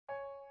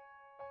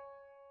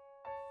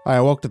I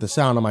awoke to the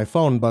sound of my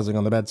phone buzzing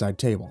on the bedside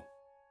table.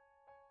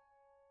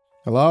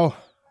 "Hello?"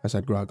 I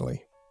said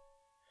groggily.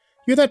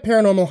 "You're that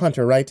paranormal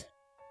hunter, right?"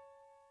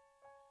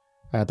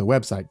 I had the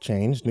website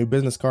changed, new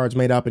business cards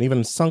made up, and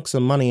even sunk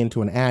some money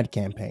into an ad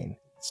campaign.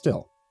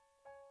 Still.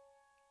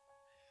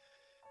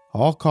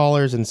 All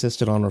callers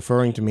insisted on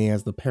referring to me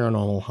as the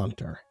paranormal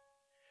hunter.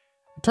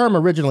 A term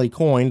originally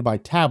coined by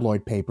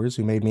tabloid papers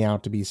who made me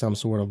out to be some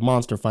sort of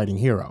monster-fighting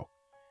hero.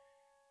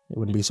 It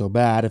wouldn't be so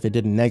bad if it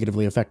didn't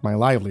negatively affect my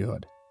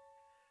livelihood.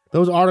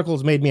 Those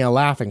articles made me a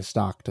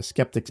laughingstock to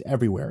skeptics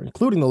everywhere,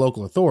 including the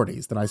local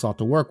authorities that I sought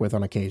to work with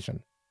on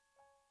occasion.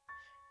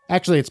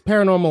 Actually, it's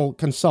paranormal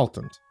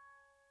consultant.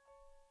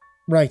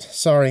 "Right,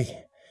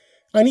 sorry.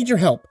 I need your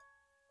help."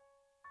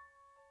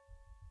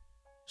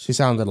 She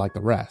sounded like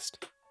the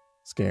rest.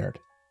 Scared,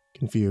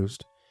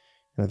 confused,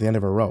 and at the end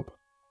of her rope.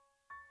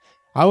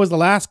 I was the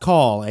last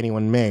call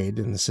anyone made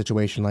in a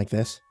situation like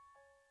this.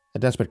 A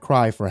desperate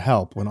cry for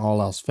help when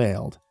all else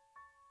failed.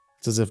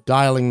 It's as if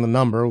dialing the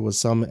number was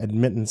some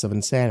admittance of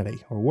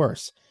insanity, or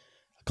worse,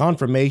 a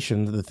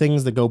confirmation that the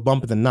things that go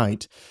bump in the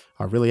night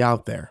are really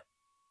out there,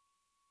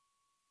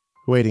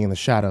 waiting in the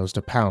shadows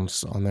to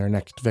pounce on their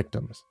next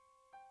victims.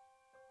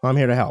 "I'm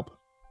here to help.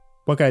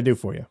 What can I do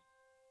for you?"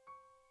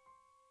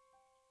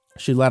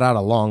 She let out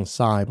a long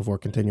sigh before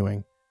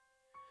continuing.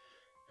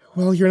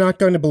 "Well, you're not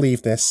going to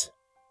believe this."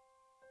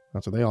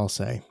 That's what they all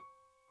say.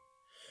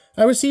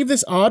 "I received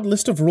this odd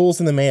list of rules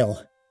in the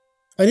mail.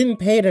 I didn't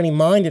pay it any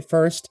mind at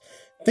first,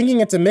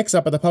 thinking it's a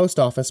mix-up at the post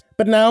office,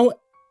 but now,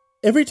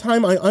 every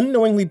time I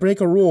unknowingly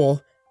break a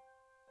rule..."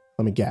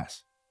 Let me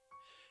guess.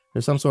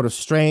 There's some sort of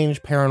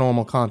strange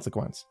paranormal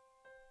consequence.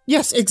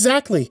 "Yes,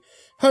 exactly.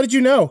 How did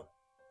you know?"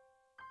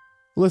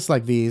 Lists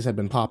like these had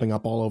been popping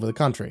up all over the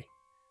country.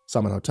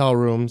 Some in hotel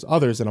rooms,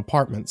 others in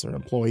apartments or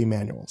employee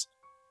manuals.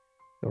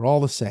 They're all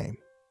the same.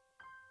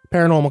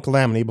 Paranormal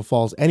calamity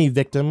befalls any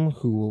victim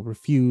who will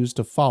refuse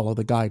to follow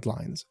the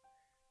guidelines.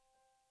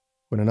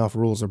 When enough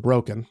rules are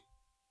broken,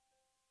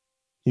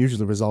 it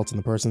usually results in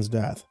the person's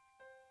death.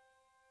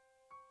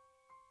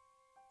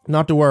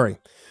 Not to worry.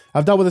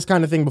 I've dealt with this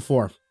kind of thing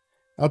before.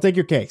 I'll take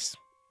your case.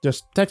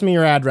 Just text me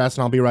your address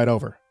and I'll be right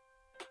over.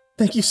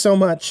 "Thank you so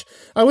much.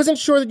 I wasn't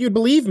sure that you'd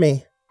believe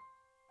me."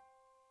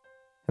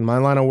 In my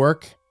line of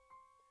work,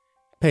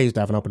 it pays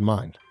to have an open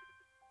mind.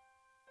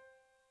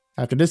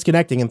 After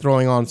disconnecting and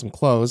throwing on some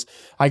clothes,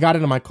 I got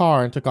into my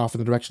car and took off in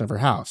the direction of her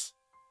house.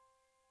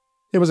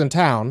 It was in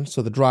town,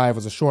 so the drive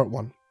was a short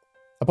one.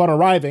 Upon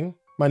arriving,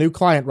 my new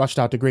client rushed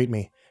out to greet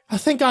me.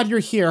 "Thank God you're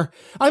here.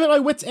 I'm at my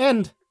wit's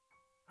end."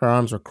 Her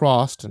arms were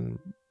crossed and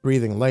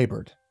breathing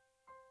labored.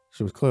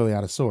 She was clearly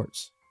out of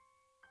sorts.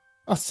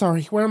 "Oh,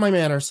 sorry. Where are my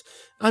manners?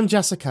 I'm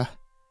Jessica."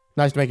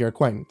 "Nice to make your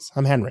acquaintance.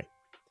 I'm Henry."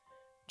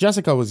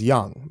 Jessica was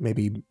young,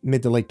 maybe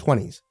mid to late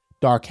 20s,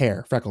 dark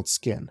hair, freckled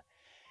skin.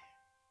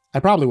 I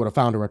probably would have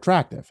found her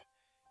attractive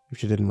if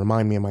she didn't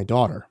remind me of my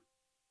daughter.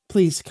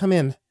 "Please, come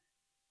in."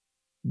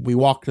 We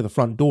walked to the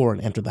front door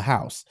and entered the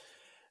house.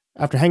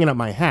 After hanging up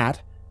my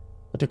hat,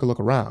 I took a look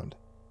around.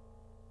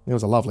 It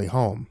was a lovely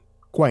home,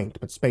 quaint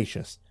but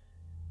spacious.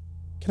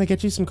 "Can I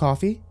get you some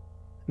coffee?"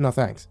 "No,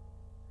 thanks.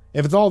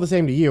 If it's all the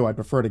same to you, I'd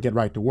prefer to get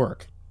right to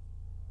work.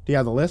 Do you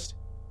have the list?"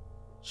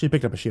 She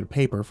picked up a sheet of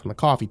paper from the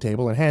coffee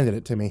table and handed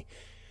it to me.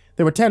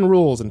 There were 10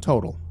 rules in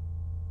total.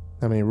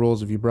 "How many rules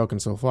have you broken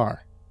so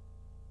far?"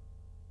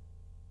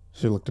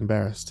 She looked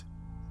embarrassed.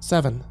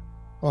 7,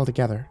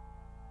 altogether."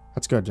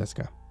 "That's good,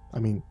 Jessica. I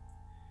mean,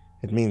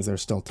 it means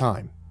there's still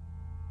time."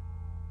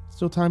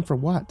 "Still time for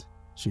what?"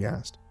 she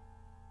asked.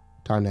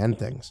 "Time to end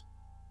things."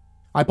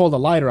 I pulled a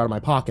lighter out of my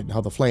pocket and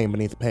held the flame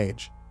beneath the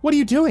page. "What are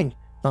you doing?"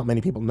 Not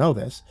many people know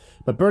this,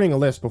 but burning a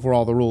list before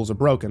all the rules are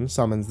broken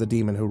summons the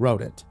demon who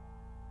wrote it.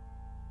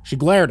 She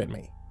glared at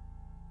me,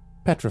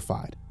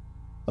 petrified,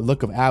 a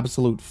look of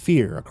absolute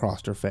fear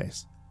across her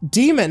face.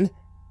 "Demon?"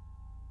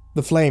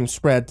 The flame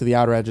spread to the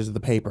outer edges of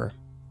the paper.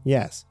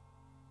 Yes.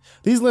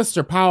 These lists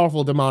are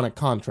powerful demonic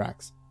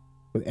contracts.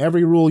 With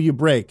every rule you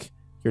break,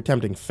 you're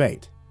tempting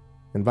fate,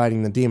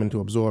 inviting the demon to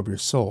absorb your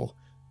soul.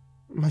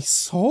 "My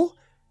soul?"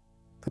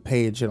 The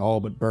page had all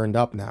but burned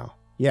up now.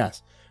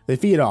 Yes, they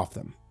feed off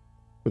them.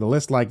 With a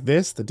list like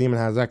this, the demon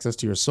has access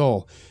to your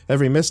soul.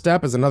 Every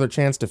misstep is another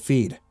chance to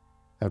feed.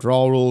 After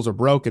all rules are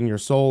broken, your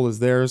soul is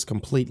theirs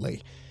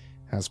completely,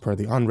 as per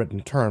the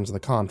unwritten terms of the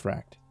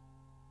contract.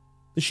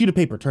 The sheet of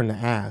paper turned to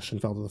ash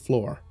and fell to the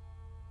floor.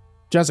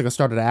 Jessica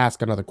started to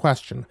ask another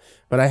question,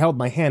 but I held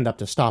my hand up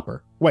to stop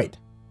her. "Wait.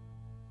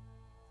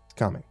 It's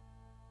coming."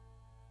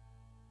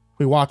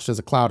 We watched as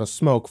a cloud of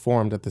smoke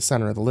formed at the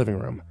center of the living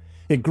room.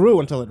 It grew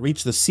until it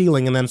reached the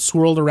ceiling and then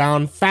swirled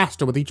around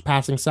faster with each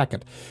passing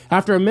second.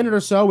 After a minute or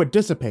so, it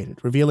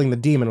dissipated, revealing the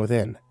demon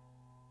within.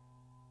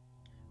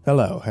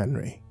 "Hello,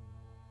 Henry."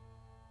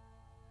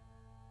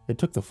 It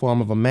took the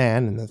form of a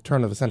man in the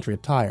turn-of-the-century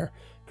attire,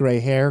 gray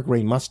hair,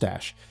 gray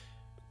mustache.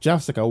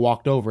 Jessica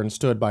walked over and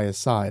stood by his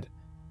side.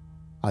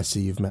 "I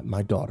see you've met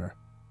my daughter."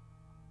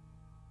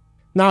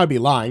 Now I'd be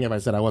lying if I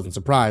said I wasn't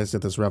surprised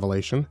at this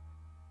revelation.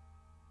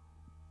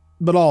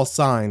 But all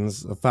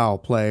signs of foul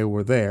play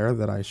were there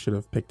that I should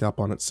have picked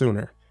up on it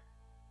sooner.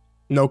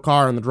 No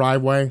car in the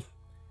driveway,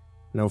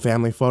 no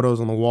family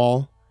photos on the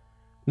wall,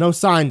 no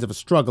signs of a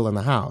struggle in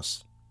the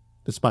house,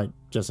 despite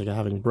Jessica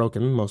having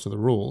broken most of the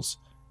rules.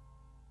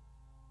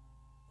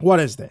 "What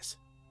is this?"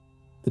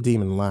 The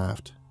demon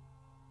laughed.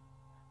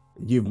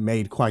 "You've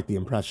made quite the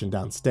impression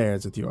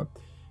downstairs with your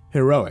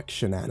heroic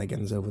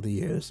shenanigans over the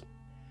years.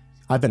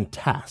 I've been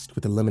tasked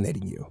with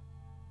eliminating you."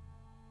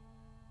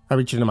 I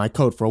reached into my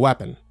coat for a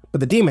weapon, but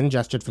the demon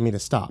gestured for me to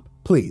stop.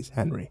 "Please,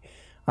 Henry,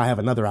 I have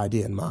another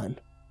idea in mind."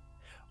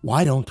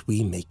 "Why don't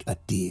we make a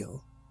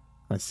deal?"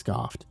 I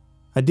scoffed.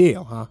 "A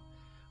deal, huh?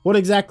 What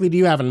exactly do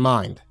you have in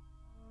mind?"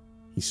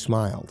 He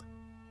smiled.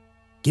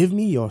 "Give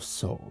me your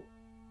soul,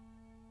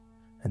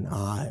 and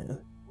I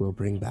will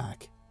bring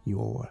back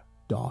your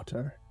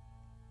daughter."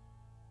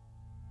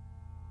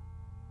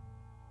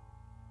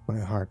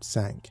 My heart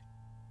sank.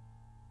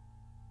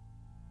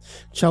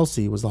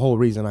 Chelsea was the whole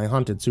reason I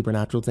hunted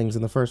supernatural things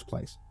in the first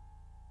place.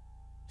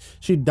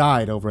 She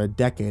died over a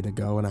decade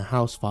ago in a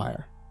house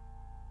fire.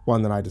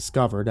 One that I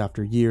discovered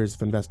after years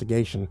of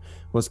investigation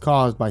was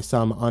caused by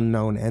some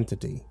unknown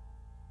entity.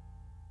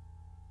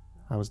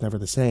 I was never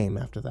the same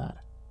after that.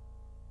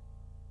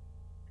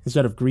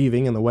 Instead of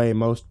grieving in the way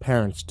most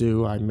parents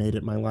do, I made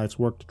it my life's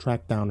work to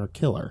track down her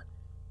killer,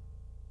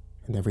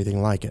 and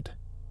everything like it.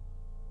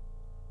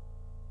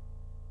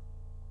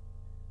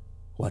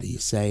 What do you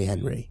say,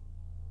 Henry?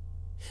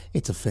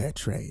 It's a fair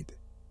trade.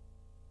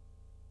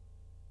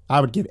 I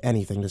would give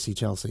anything to see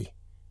Chelsea,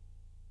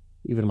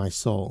 even my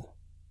soul.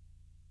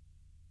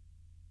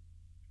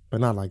 But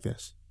not like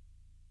this.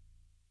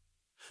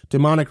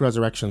 Demonic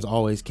resurrections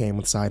always came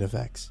with side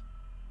effects.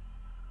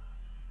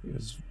 It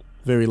was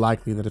very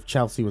likely that if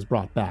Chelsea was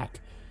brought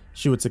back,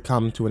 she would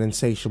succumb to an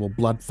insatiable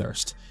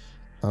bloodthirst,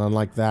 not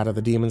unlike that of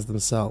the demons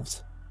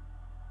themselves.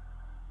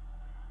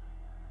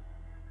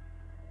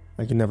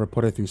 I could never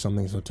put her through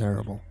something so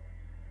terrible.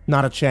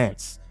 Not a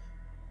chance.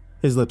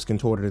 His lips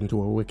contorted into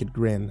a wicked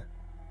grin.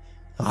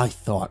 I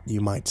thought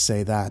you might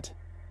say that.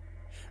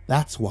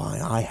 That's why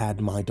I had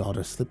my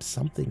daughter slip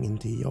something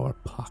into your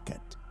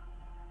pocket.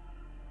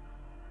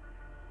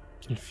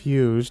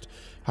 Confused,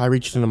 I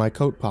reached into my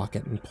coat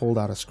pocket and pulled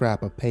out a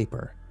scrap of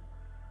paper.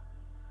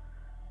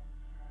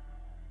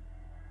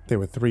 There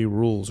were 3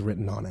 rules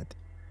written on it.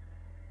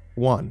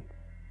 1.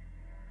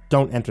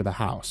 Don't enter the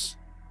house.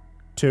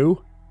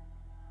 2.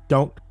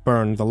 Don't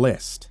burn the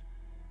list.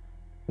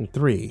 And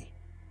 3.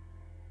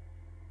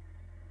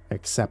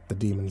 Accept the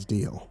demon's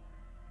deal.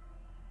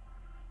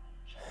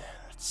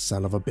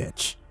 Son of a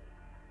bitch.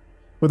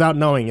 Without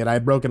knowing it, I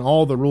had broken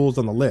all the rules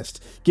on the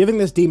list, giving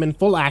this demon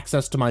full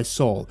access to my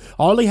soul.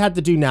 All he had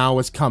to do now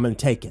was come and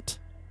take it.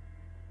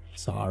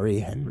 Sorry,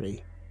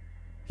 Henry.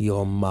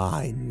 You're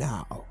mine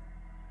now.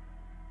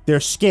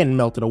 Their skin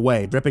melted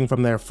away, dripping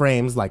from their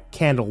frames like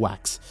candle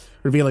wax,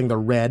 revealing the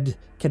red,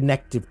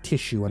 connective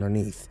tissue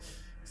underneath.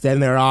 Then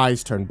their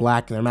eyes turned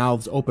black and their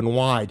mouths open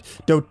wide,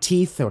 no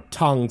teeth or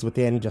tongues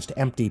within, just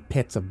empty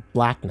pits of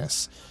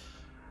blackness.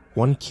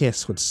 One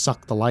kiss would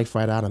suck the life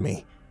right out of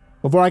me.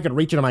 Before I could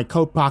reach into my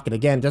coat pocket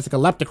again, Jessica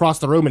leapt across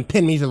the room and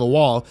pinned me to the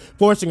wall,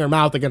 forcing her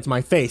mouth against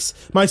my face.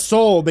 My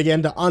soul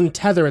began to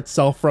untether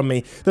itself from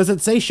me. The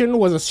sensation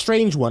was a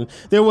strange one.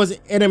 There was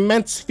an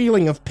immense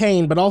feeling of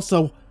pain, but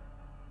also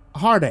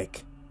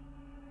heartache,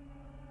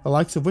 the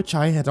likes of which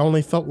I had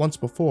only felt once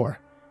before.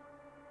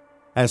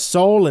 As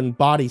soul and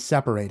body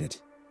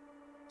separated,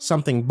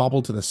 something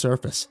bubbled to the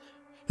surface.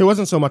 It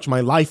wasn't so much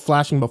my life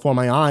flashing before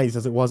my eyes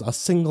as it was a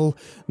single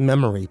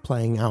memory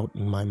playing out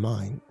in my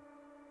mind.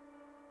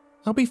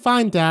 I'll be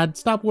fine, Dad.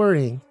 Stop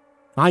worrying.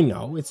 I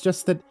know, it's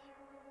just that...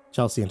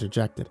 Chelsea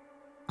interjected.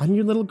 I'm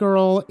your little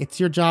girl. It's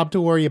your job to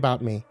worry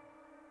about me.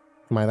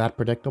 Am I that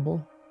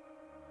predictable?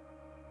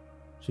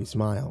 She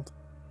smiled.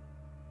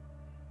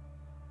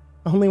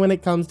 Only when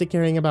it comes to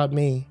caring about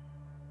me.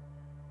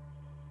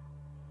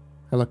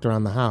 I looked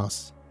around the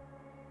house,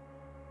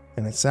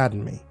 and it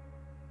saddened me.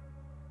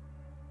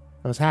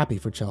 I was happy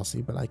for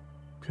Chelsea, but I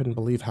couldn't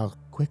believe how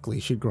quickly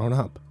she'd grown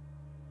up.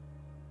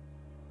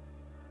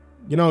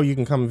 You know, you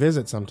can come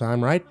visit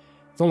sometime, right?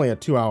 It's only a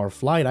 2-hour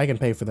flight. I can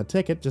pay for the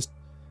ticket. Just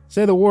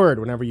say the word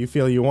whenever you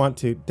feel you want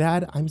to.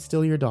 Dad, I'm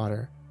still your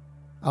daughter.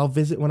 I'll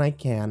visit when I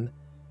can,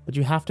 but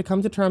you have to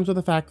come to terms with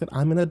the fact that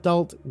I'm an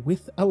adult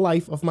with a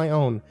life of my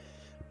own.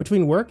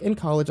 Between work and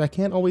college, I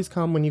can't always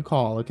come when you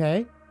call,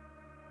 okay?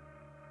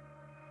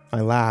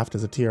 I laughed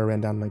as a tear ran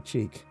down my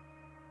cheek.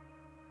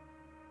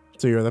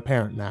 So you're the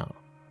parent now.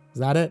 Is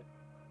that it?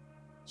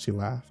 She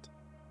laughed.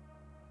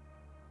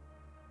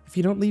 If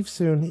you don't leave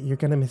soon, you're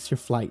gonna miss your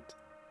flight.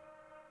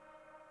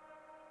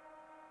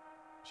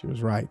 She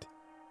was right.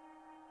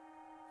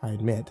 I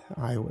admit,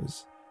 I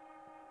was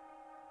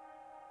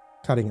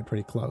cutting it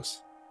pretty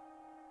close.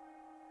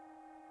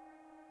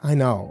 I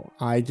know,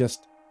 I'm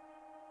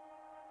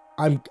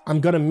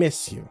gonna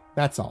miss you,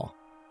 that's all.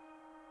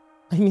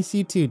 I miss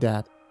you too,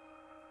 Dad.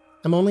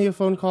 I'm only a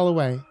phone call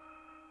away.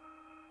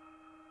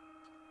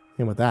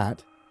 And with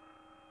that,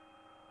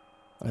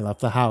 I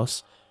left the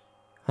house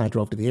and I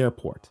drove to the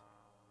airport.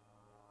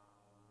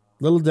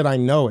 Little did I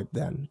know it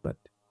then, but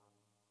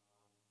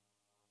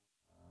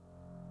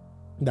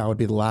that would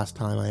be the last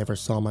time I ever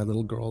saw my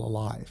little girl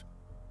alive.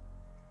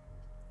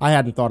 I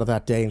hadn't thought of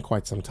that day in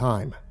quite some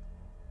time.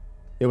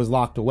 It was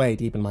locked away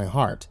deep in my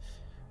heart,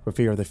 for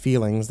fear of the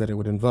feelings that it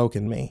would invoke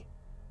in me.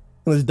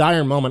 In this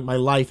dire moment, my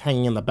life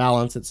hanging in the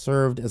balance, it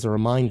served as a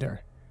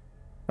reminder.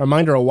 A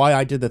reminder of why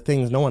I did the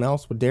things no one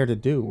else would dare to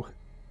do.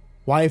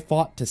 Why I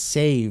fought to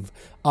save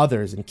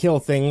others and kill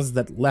things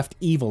that left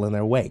evil in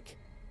their wake.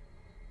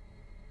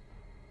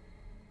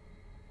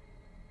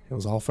 It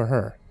was all for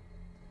her.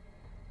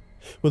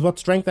 With what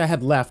strength I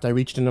had left, I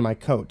reached into my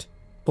coat,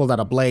 pulled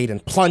out a blade,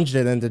 and plunged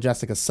it into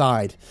Jessica's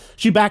side.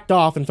 She backed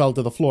off and fell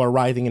to the floor,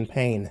 writhing in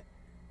pain.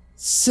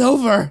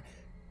 Silver!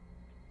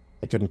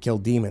 I couldn't kill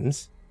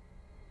demons,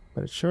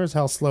 but it sure as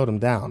hell slowed him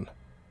down.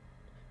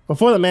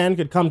 Before the man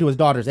could come to his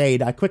daughter's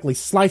aid, I quickly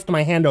sliced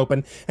my hand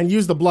open and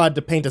used the blood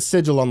to paint a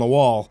sigil on the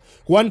wall.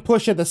 One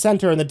push at the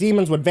center and the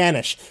demons would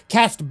vanish,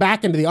 cast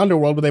back into the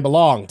underworld where they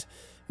belonged.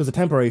 It was a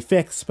temporary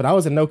fix, but I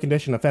was in no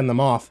condition to fend them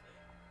off.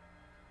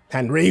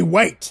 "Henry,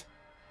 wait!"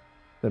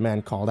 The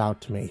man called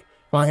out to me,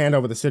 my hand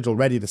over the sigil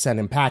ready to send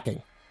him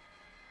packing.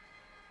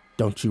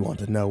 "Don't you want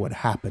to know what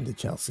happened to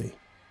Chelsea?"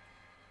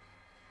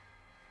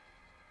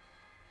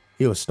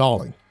 He was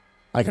stalling.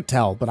 I could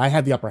tell, but I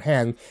had the upper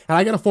hand, and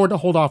I could afford to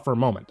hold off for a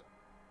moment.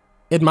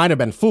 It might have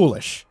been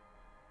foolish,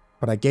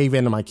 but I gave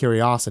in to my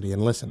curiosity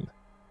and listened.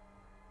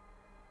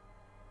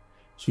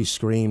 She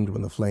screamed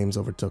when the flames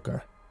overtook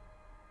her.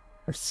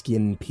 Her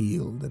skin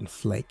peeled and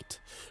flaked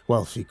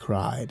while she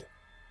cried.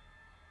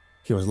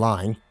 He was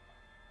lying.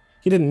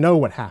 He didn't know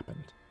what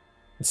happened.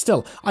 And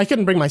still, I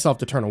couldn't bring myself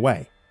to turn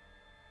away.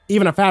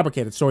 Even a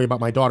fabricated story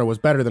about my daughter was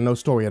better than no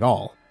story at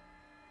all.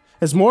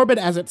 As morbid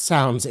as it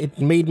sounds, it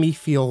made me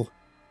feel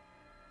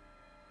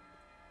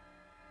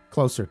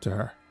closer to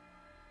her.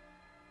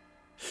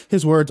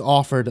 His words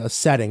offered a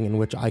setting in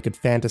which I could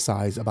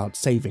fantasize about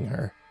saving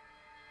her.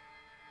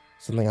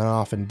 Something I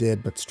often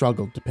did but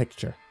struggled to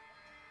picture.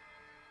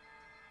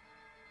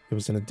 It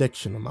was an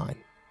addiction of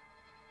mine.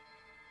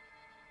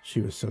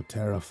 She was so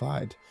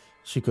terrified,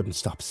 she couldn't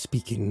stop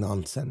speaking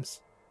nonsense,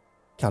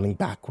 counting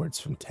backwards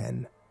from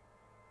 10.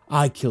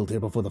 I killed her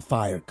before the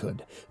fire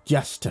could,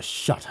 just to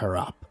shut her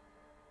up.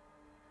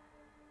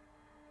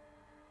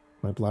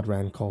 My blood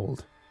ran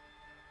cold.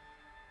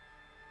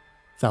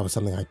 That was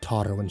something I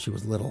taught her when she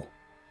was little.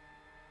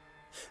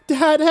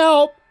 "Dad,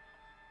 help!"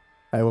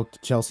 I woke to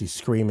Chelsea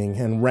screaming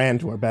and ran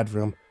to her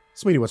bedroom.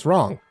 "Sweetie, what's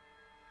wrong?"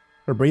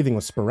 Her breathing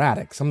was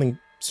sporadic. Something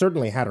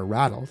certainly had her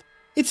rattled.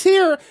 "It's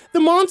here! The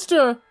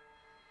monster!"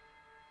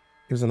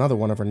 It was another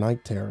one of her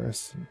night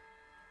terrors.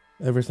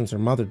 Ever since her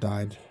mother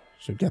died,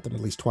 she'd get them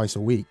at least twice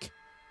a week.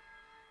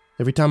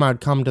 Every time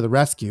I'd come to the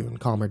rescue and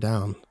calm her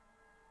down.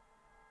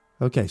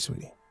 "Okay,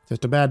 sweetie,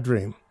 just a bad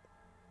dream.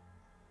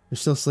 You're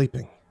still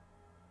sleeping."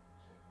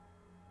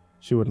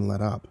 She wouldn't let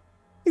up.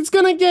 "It's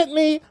gonna get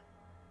me!"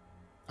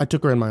 I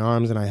took her in my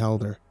arms and I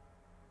held her.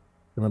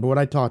 "Remember what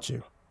I taught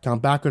you.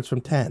 Count backwards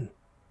from 10.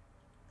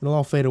 It'll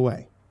all fade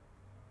away."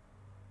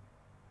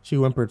 She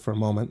whimpered for a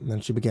moment and then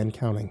she began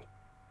counting.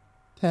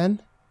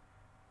 10,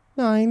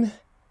 9,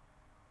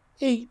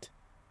 8,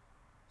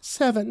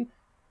 7.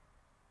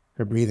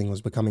 Her breathing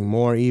was becoming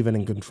more even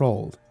and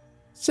controlled.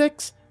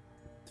 6,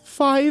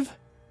 5,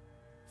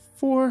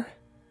 4,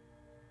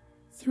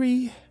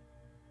 3.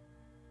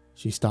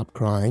 She stopped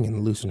crying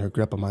and loosened her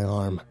grip on my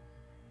arm.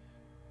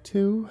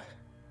 2,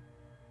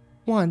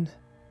 1.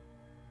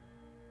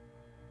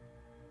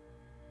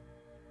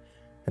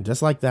 And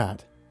just like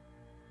that,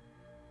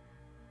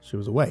 she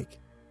was awake,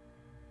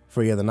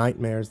 free of the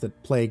nightmares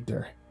that plagued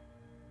her.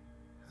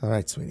 "All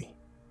right, sweetie.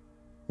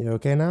 You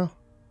okay now?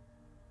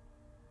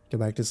 Go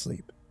back to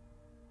sleep."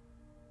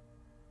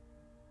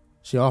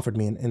 She offered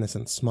me an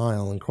innocent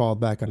smile and crawled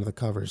back under the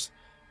covers.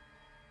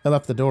 I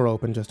left the door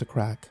open just a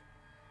crack,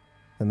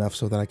 enough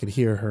so that I could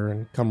hear her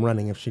and come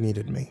running if she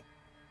needed me.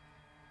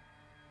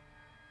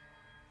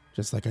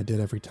 Just like I did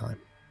every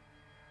time.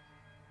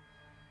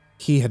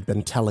 He had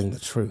been telling the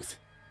truth.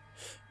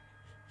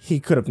 He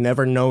could have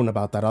never known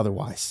about that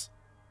otherwise.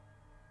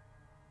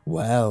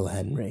 "Well,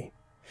 Henry,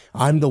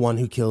 I'm the one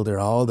who killed her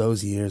all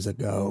those years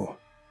ago.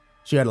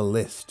 She had a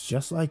list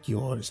just like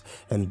yours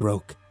and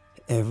broke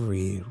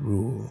every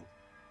rule.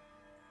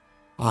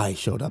 I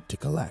showed up to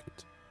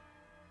collect."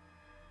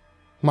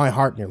 My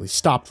heart nearly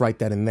stopped right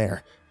then and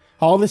there.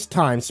 All this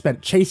time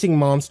spent chasing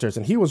monsters,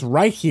 and he was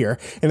right here,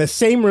 in the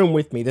same room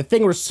with me, the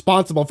thing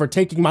responsible for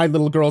taking my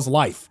little girl's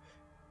life.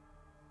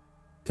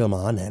 "Come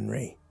on,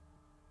 Henry.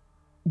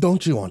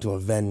 Don't you want to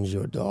avenge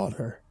your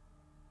daughter?"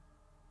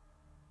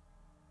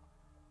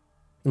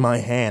 My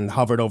hand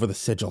hovered over the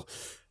sigil.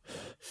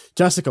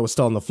 Jessica was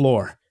still on the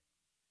floor.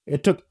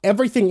 It took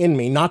everything in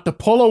me not to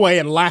pull away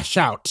and lash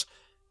out.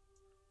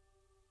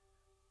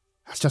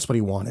 That's just what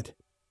he wanted.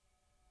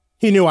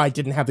 He knew I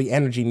didn't have the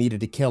energy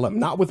needed to kill him,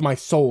 not with my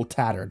soul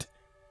tattered.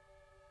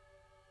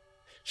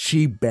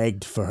 She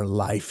begged for her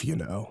life, you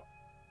know.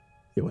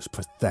 It was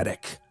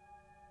pathetic.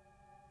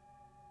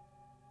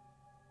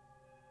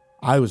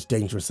 I was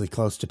dangerously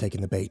close to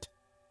taking the bait.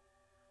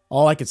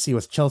 All I could see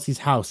was Chelsea's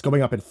house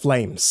going up in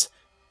flames.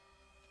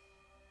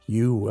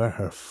 You were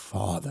her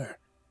father.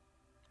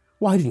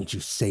 Why didn't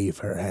you save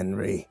her,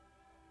 Henry?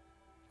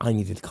 I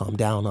needed to calm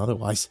down,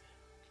 otherwise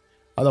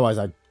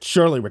I'd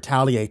surely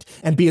retaliate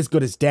and be as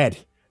good as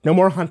dead. No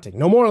more hunting,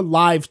 no more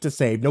lives to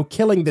save, no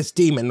killing this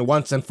demon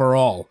once and for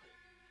all.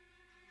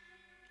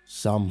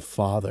 Some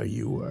father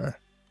you were,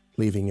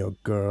 leaving your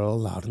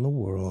girl out in the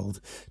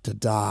world to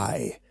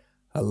die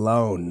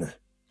alone.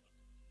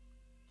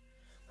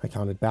 I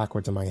counted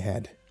backwards in my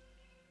head.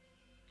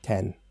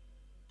 10.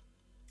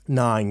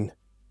 9.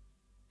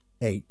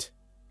 8.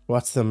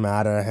 What's the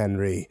matter,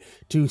 Henry?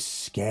 Too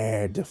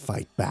scared to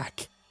fight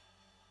back.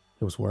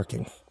 It was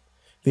working.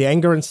 The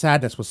anger and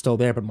sadness was still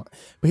there, but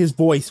his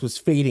voice was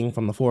fading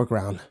from the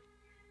foreground.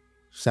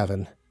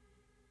 7.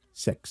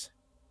 6.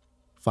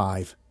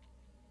 5.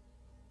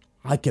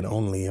 I can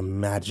only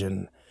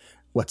imagine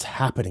what's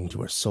happening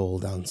to her soul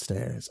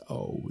downstairs.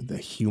 Oh, the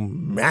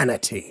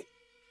humanity.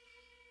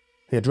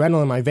 The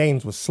adrenaline in my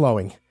veins was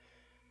slowing.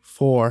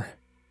 4.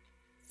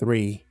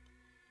 3.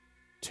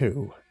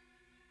 2.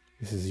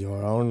 This is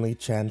your only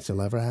chance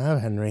you'll ever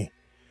have, Henry.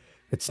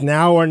 It's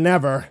now or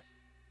never.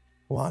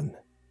 1.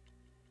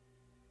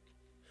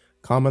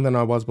 Calmer than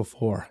I was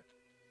before.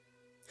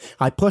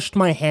 I pushed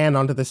my hand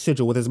onto the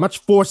sigil with as much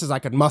force as I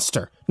could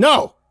muster.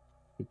 No!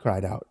 He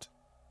cried out.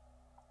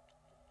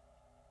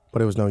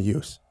 But it was no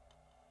use.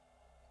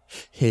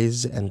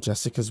 His and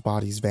Jessica's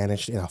bodies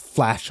vanished in a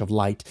flash of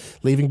light,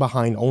 leaving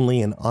behind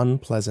only an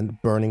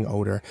unpleasant burning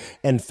odor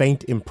and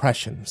faint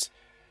impressions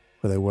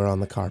where they were on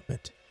the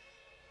carpet.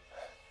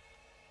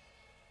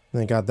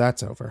 Thank God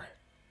that's over.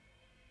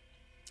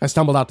 I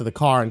stumbled out to the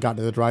car and got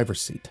into the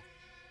driver's seat,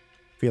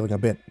 feeling a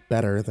bit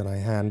better than I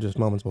had just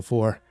moments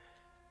before.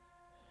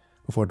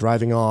 Before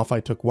driving off, I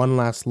took one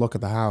last look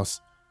at the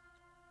house,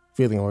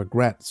 feeling a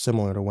regret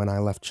similar to when I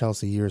left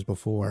Chelsea years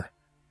before.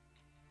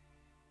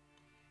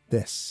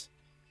 This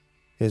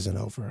isn't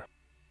over.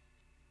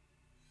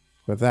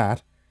 With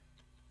that,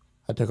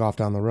 I took off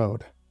down the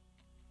road,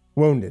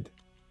 wounded,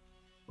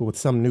 but with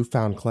some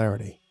newfound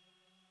clarity.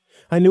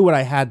 I knew what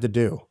I had to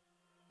do,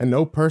 and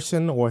no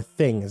person or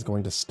thing is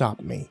going to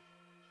stop me.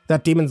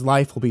 That demon's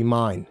life will be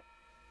mine.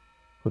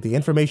 With the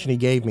information he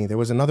gave me, there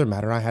was another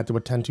matter I had to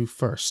attend to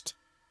first.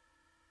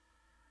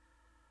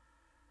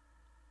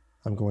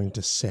 I'm going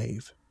to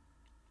save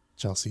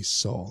Chelsea's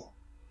soul.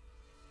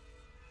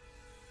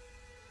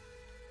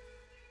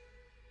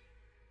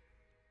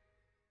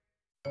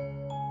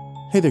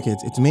 Hey there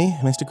kids, it's me,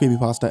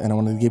 MrCreepyPasta, and I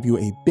wanted to give you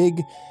a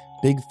big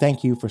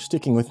thank you for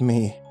sticking with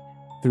me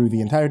through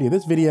the entirety of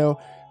this video,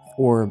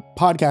 or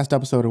podcast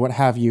episode, or what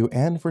have you,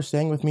 and for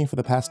staying with me for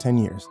the past 10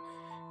 years.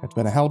 It's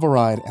been a hell of a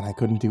ride, and I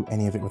couldn't do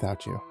any of it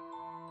without you.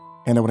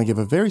 And I want to give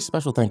a very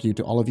special thank you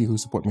to all of you who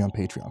support me on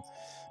Patreon,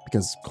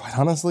 because quite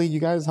honestly, you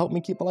guys help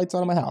me keep the lights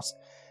on in my house,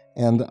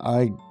 and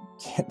I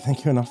can't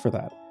thank you enough for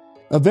that.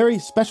 A very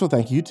special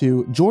thank you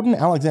to Jordan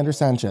Alexander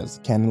Sanchez,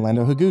 Ken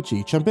Lando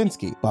Higuchi,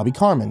 Chompski, Bobby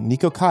Karman,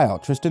 Nico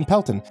Kaeo, Tristain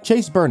Pelton,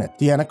 Chase Burnett,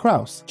 Deanna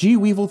Kraus, G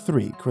Weevil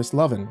 3, Chris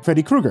Lovin,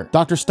 Freddy Krueger,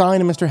 Dr. Stein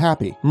and Mr.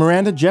 Happy,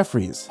 Miranda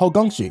Jeffries,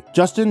 Hugungshi,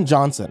 Justin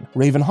Johnson,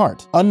 Raven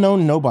Hart,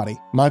 Unknown Nobody,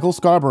 Michael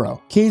Scharbrough,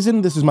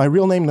 Kazan,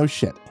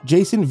 ThisIsMyRealNameNoShit,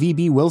 Jason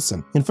VB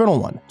Wilson,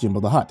 InfernalOne,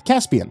 JimboTheHutt,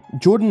 Caspian,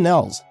 Jordan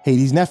Nells,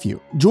 Hades' Nephew,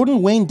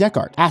 Jordan Wayne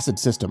Deckard,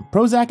 AcidSystem,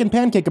 Prozac and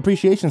Pancake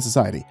Appreciation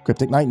Society,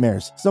 Cryptic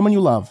Nightmares, Someone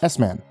You Love,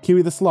 S-Man,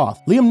 Kiwi the Sloth,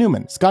 Liam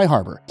Newman, Sky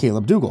Harbor,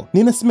 Caleb Dougal,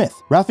 Nina Smith,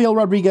 Raphael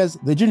Rodriguez,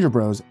 The Ginger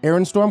Bros,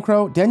 Aaron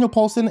Stormcrow, Daniel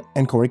Paulson,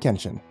 and Corey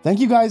Kenshin. Thank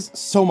you guys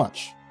so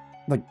much.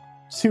 Like,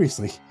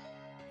 seriously,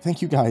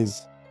 thank you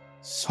guys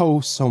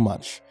so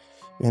much.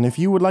 And if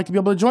you would like to be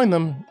able to join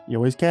them, you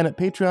always can at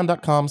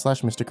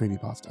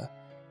patreon.com/MrCreepyPasta.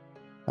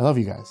 I love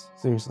you guys,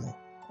 seriously.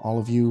 All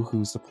of you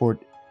who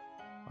support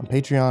on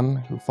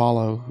Patreon, who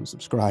follow, who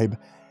subscribe,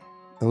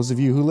 those of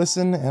you who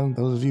listen, and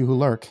those of you who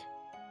lurk.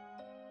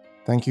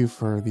 Thank you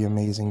for the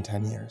amazing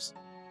 10 years.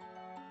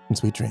 And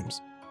sweet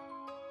dreams.